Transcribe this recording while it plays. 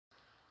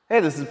Hey,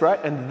 this is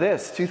Brett, and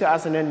this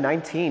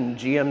 2019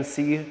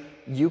 GMC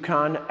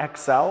YUKON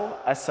XL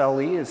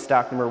SLE is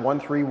stock number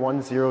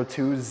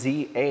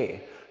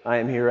 13102ZA. I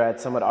am here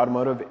at Summit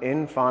Automotive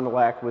in Fond du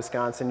Lac,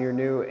 Wisconsin, your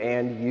new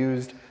and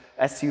used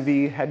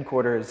SUV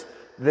headquarters.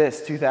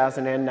 This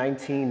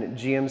 2019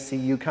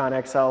 GMC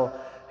YUKON XL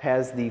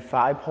has the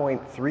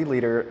 5.3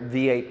 liter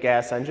V8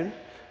 gas engine.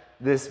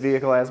 This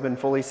vehicle has been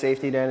fully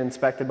safetied and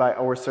inspected by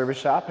our service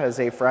shop,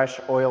 has a fresh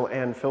oil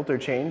and filter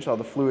change. All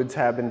the fluids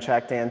have been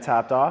checked and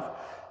topped off,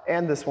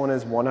 and this one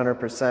is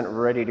 100%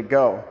 ready to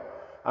go.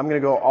 I'm gonna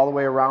go all the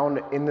way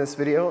around in this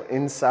video,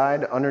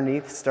 inside,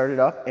 underneath, start it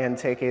up, and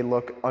take a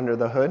look under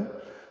the hood.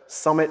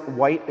 Summit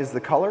White is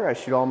the color. I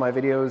shoot all my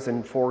videos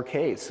in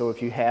 4K, so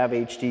if you have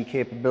HD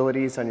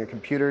capabilities on your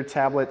computer,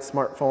 tablet,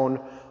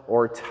 smartphone,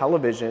 or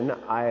television,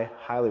 I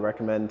highly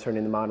recommend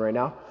turning them on right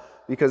now,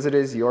 because it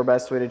is your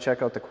best way to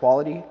check out the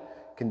quality,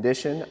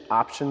 condition,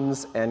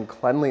 options, and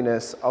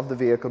cleanliness of the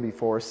vehicle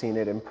before seeing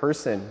it in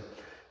person.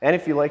 And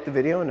if you like the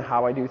video and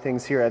how I do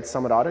things here at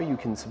Summit Auto, you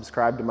can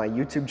subscribe to my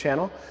YouTube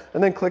channel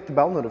and then click the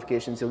bell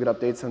notifications. You'll get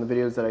updates on the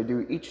videos that I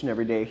do each and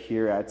every day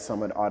here at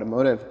Summit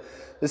Automotive.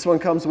 This one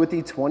comes with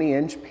the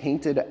 20-inch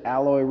painted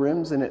alloy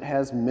rims, and it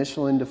has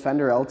Michelin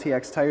Defender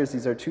LTX tires.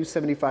 These are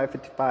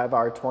 275/55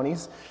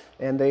 R20s,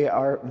 and they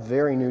are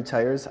very new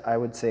tires. I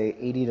would say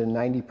 80 to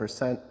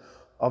 90%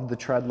 of the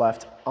tread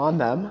left on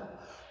them.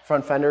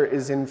 Front fender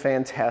is in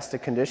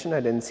fantastic condition.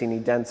 I didn't see any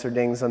dents or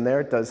dings on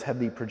there. It does have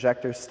the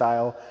projector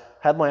style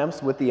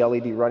headlamps with the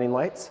LED running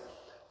lights,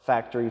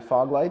 factory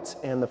fog lights,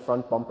 and the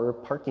front bumper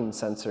parking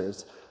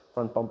sensors.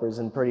 Front bumper is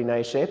in pretty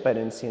nice shape. I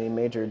didn't see any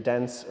major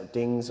dents, or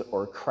dings,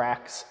 or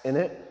cracks in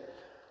it.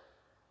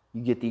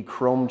 You get the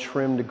chrome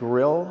trimmed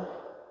grille,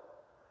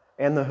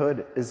 and the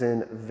hood is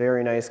in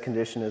very nice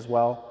condition as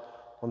well.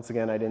 Once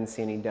again, I didn't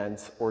see any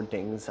dents or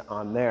dings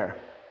on there.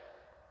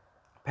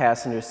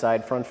 Passenger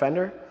side front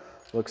fender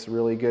looks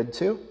really good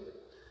too.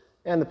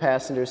 And the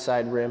passenger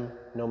side rim,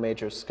 no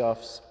major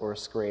scuffs or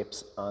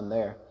scrapes on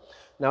there.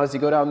 Now as you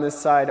go down this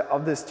side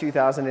of this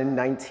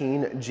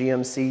 2019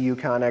 GMC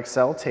YUKON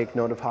XL, take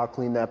note of how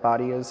clean that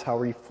body is, how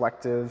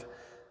reflective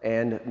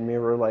and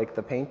mirror-like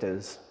the paint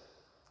is.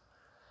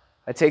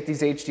 I take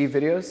these HD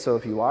videos, so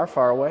if you are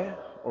far away,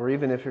 or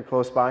even if you're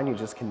close by and you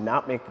just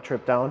cannot make the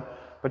trip down,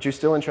 but you're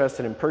still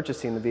interested in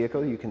purchasing the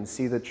vehicle, you can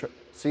see the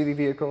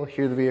vehicle,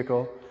 hear the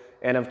vehicle,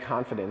 and have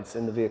confidence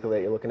in the vehicle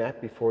that you're looking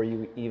at before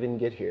you even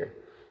get here.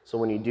 So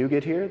when you do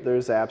get here,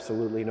 there's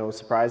absolutely no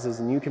surprises,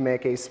 and you can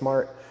make a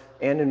smart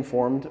and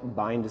informed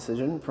buying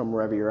decision from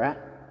wherever you're at.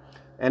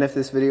 And if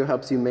this video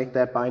helps you make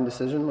that buying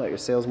decision, let your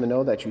salesman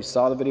know that you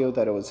saw the video,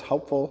 that it was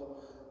helpful,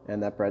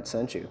 and that Brett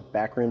sent you.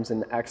 Back rim's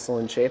in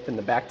excellent shape, and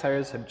the back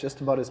tires have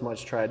just about as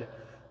much tread,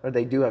 or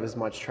they do have as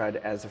much tread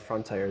as the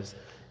front tires.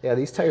 Yeah,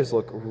 these tires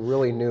look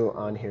really new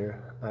on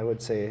here. I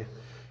would say,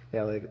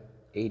 yeah, like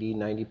 80,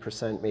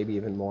 90%, maybe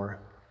even more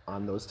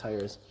on those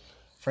tires.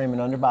 Frame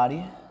and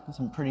underbody is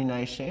in pretty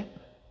nice shape.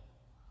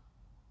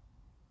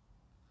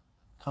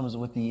 Comes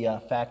with the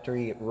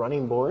factory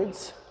running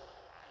boards.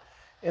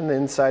 And the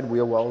inside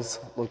wheel wells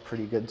look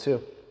pretty good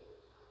too.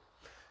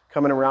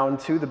 Coming around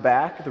to the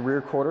back, the rear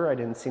quarter, I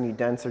didn't see any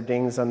dents or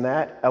dings on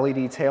that.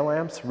 LED tail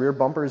lamps, rear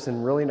bumpers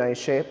in really nice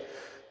shape.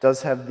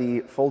 Does have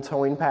the full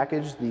towing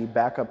package, the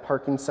backup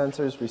parking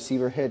sensors,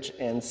 receiver hitch,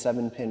 and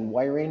 7-pin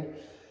wiring.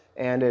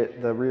 And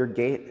the rear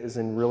gate is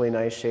in really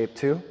nice shape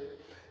too.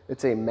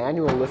 It's a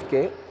manual lift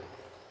gate.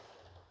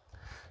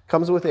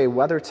 Comes with a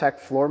WeatherTech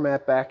floor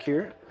mat back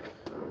here,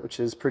 which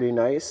is pretty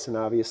nice. And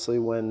obviously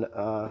when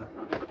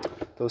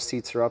those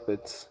seats are up,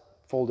 it's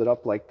folded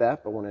up like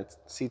that. But when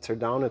seats are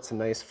down, it's a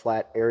nice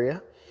flat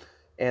area.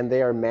 And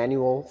they are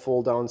manual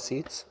fold down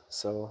seats.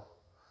 So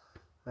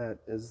that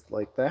is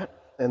like that.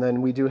 And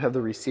then we do have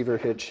the receiver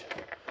hitch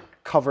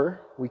cover.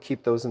 We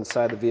keep those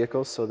inside the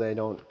vehicle so they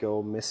don't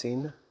go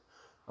missing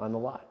on the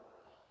lot.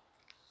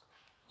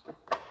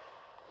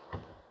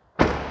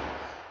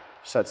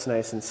 Shuts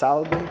nice and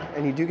solidly,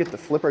 and you do get the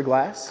flipper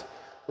glass,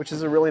 which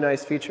is a really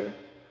nice feature.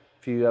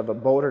 If you have a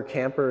boat or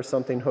camper or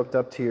something hooked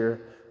up to your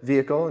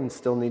vehicle and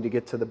still need to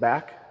get to the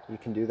back, you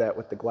can do that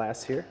with the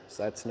glass here,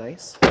 so that's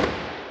nice.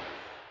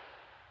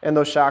 And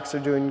those shocks are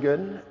doing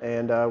good,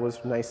 and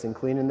was nice and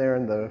clean in there,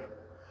 and the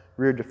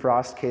rear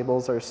defrost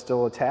cables are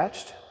still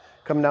attached.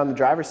 Coming down the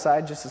driver's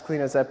side, just as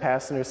clean as that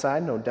passenger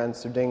side, no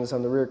dents or dings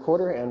on the rear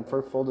quarter, and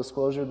for full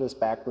disclosure, this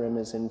back rim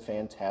is in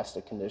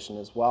fantastic condition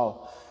as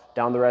well.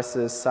 Down the rest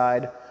of this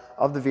side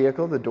of the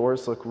vehicle, the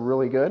doors look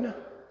really good.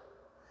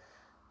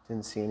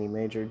 Didn't see any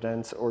major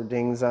dents or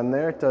dings on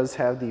there. It does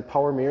have the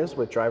power mirrors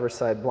with driver's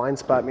side blind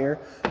spot mirror.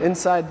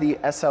 Inside, the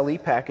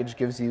SLE package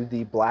gives you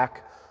the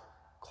black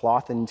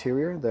cloth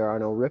interior. There are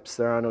no rips,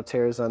 there are no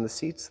tears on the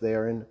seats. They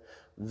are in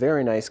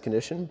very nice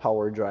condition,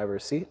 power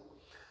driver's seat.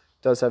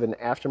 Does have an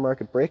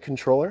aftermarket brake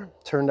controller,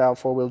 turned out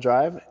four-wheel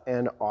drive,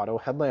 and auto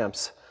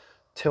headlamps.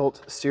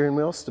 Tilt steering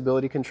wheel,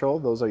 stability control,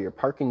 those are your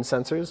parking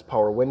sensors,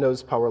 power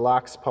windows, power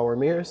locks, power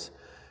mirrors,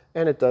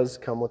 and it does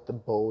come with the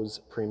Bose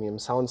premium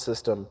sound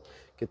system.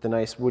 Get the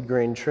nice wood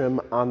grain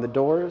trim on the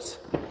doors.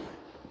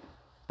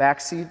 Back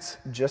seats,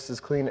 just as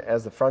clean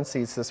as the front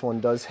seats. This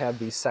one does have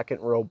the second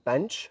row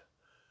bench.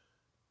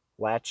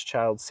 Latch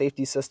child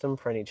safety system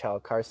for any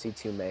child car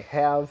seats you may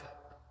have.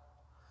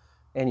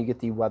 And you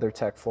get the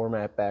WeatherTech floor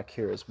mat back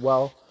here as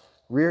well.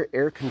 Rear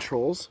air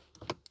controls,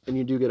 and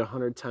you do get a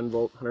 110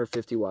 volt,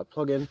 150 watt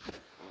plug-in,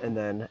 and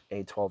then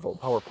a 12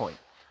 volt power point.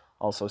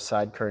 Also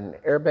side curtain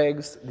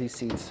airbags. These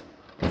seats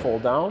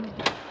fold down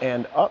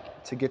and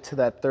up to get to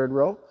that third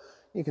row.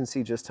 You can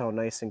see just how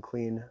nice and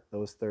clean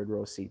those third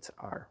row seats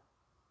are.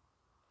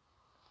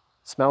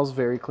 Smells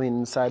very clean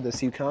inside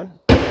this Yukon.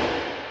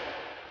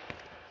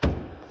 I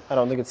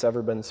don't think it's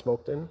ever been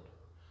smoked in.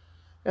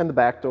 And the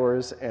back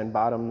doors and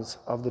bottoms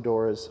of the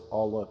doors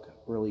all look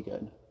really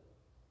good.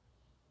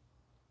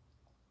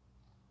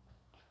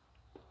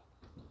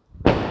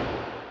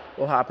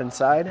 We'll hop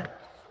inside,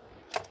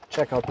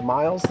 check out the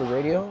miles, the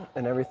radio,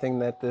 and everything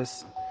that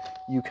this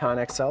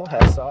Yukon XL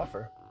has to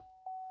offer.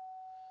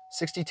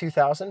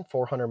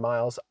 62,400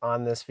 miles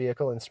on this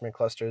vehicle. Instrument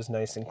cluster is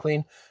nice and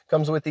clean.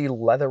 Comes with the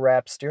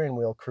leather-wrapped steering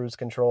wheel, cruise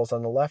controls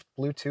on the left,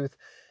 Bluetooth,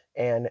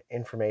 and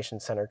information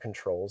center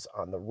controls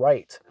on the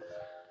right.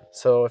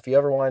 So if you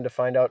ever wanted to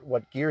find out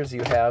what gears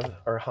you have,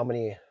 or how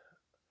many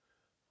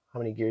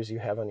gears you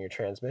have on your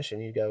transmission,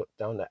 you go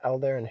down to L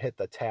there and hit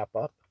the tap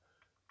up,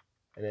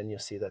 and then you'll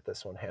see that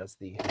this one has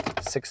the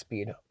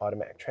 6-speed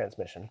automatic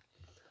transmission.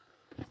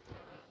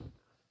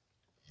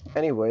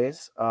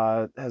 Anyways,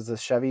 has the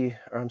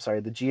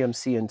the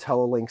GMC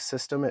IntelliLink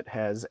system. It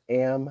has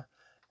AM,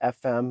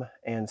 FM,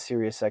 and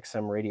Sirius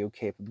XM radio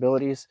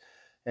capabilities.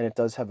 And it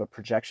does have a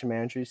projection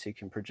manager, so you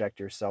can project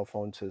your cell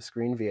phone to the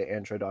screen via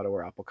Android Auto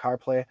or Apple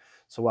CarPlay.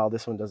 So while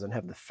this one doesn't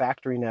have the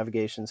factory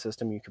navigation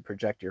system, you can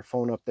project your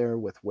phone up there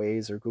with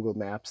Waze or Google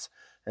Maps,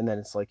 and then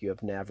it's like you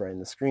have nav right in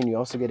the screen. You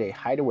also get a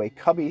hideaway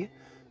cubby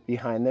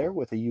behind there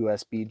with a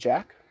USB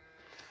jack.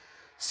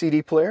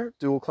 CD player,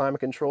 dual climate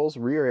controls,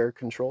 rear air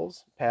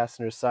controls,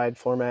 passenger side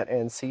floor mat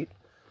and seat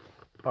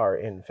are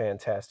in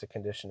fantastic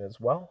condition as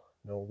well.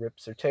 No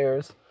rips or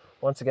tears.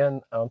 Once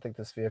again, I don't think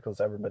this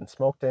vehicle's ever been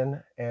smoked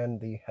in,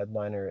 and the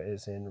headliner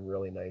is in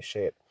really nice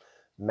shape.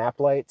 Map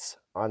lights,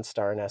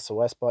 OnStar and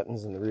SOS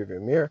buttons in the rearview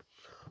mirror.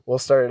 We'll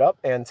start it up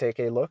and take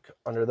a look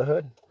under the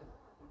hood.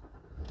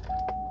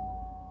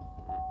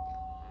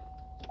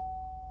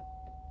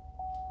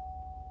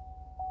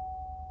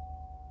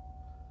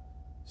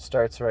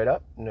 Starts right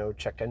up, no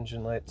check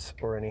engine lights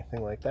or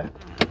anything like that,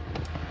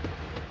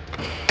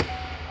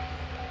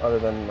 other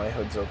than my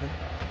hood's open.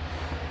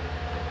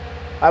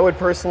 I would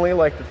personally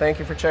like to thank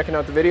you for checking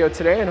out the video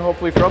today, and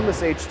hopefully from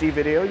this HD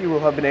video you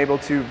will have been able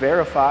to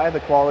verify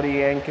the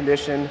quality and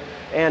condition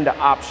and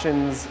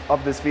options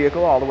of this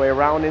vehicle all the way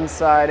around,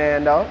 inside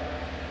and out.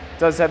 It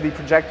does have the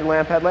projector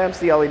lamp headlamps,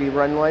 the LED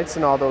running lights,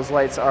 and all those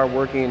lights are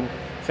working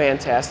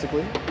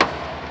fantastically.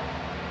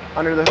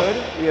 Under the hood,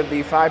 we have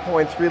the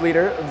 5.3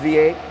 liter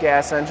V8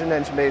 gas engine.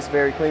 Engine base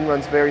very clean,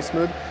 runs very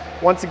smooth.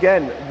 Once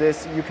again,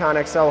 this Yukon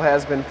XL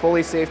has been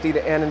fully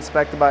safetied and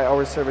inspected by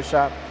our service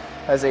shop.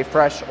 Has a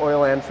fresh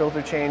oil and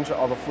filter change.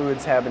 All the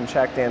fluids have been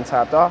checked and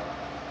topped off.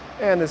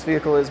 And this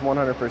vehicle is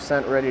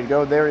 100% ready to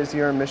go. There is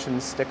your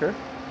emissions sticker.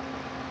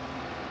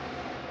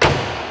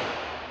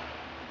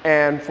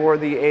 And for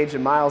the age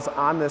and miles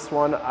on this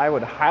one, I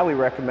would highly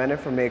recommend it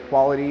from a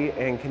quality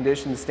and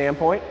condition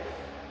standpoint.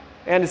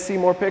 And to see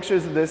more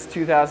pictures of this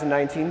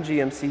 2019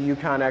 GMC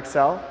Yukon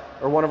XL,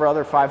 or one of our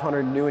other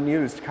 500 new and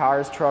used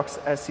cars, trucks,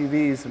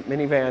 SUVs,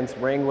 minivans,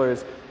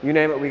 Wranglers, you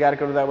name it, we got to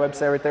go to that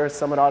website right there,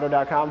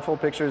 summitauto.com. Full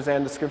pictures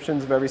and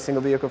descriptions of every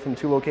single vehicle from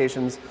 2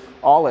 locations,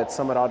 all at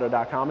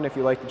summitauto.com. And if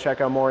you'd like to check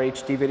out more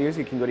HD videos,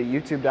 you can go to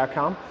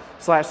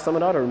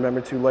youtube.com/summitauto.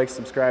 Remember to like,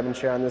 subscribe, and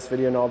share on this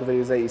video and all the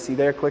videos that you see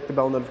there. Click the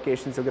bell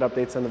notifications to get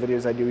updates on the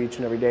videos I do each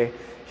and every day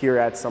here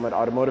at Summit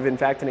Automotive. In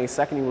fact, in a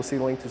second, you will see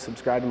the link to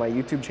subscribe to my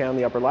YouTube channel in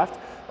the upper left,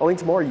 a link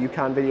to more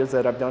Yukon videos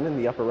that I've done in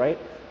the upper right,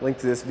 link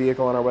to this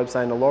vehicle on our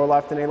website in the lower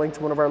left, and a link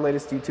to one of our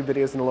latest YouTube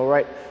videos in the lower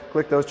right.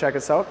 Click those, check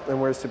us out, and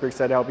we're super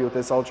excited to help you with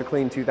this ultra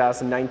clean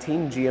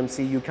 2019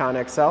 GMC Yukon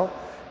XL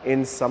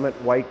in Summit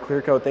White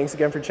Clear Coat. Thanks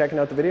again for checking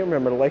out the video.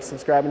 Remember to like,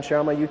 subscribe, and share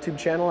on my YouTube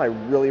channel. I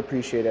really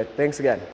appreciate it. Thanks again.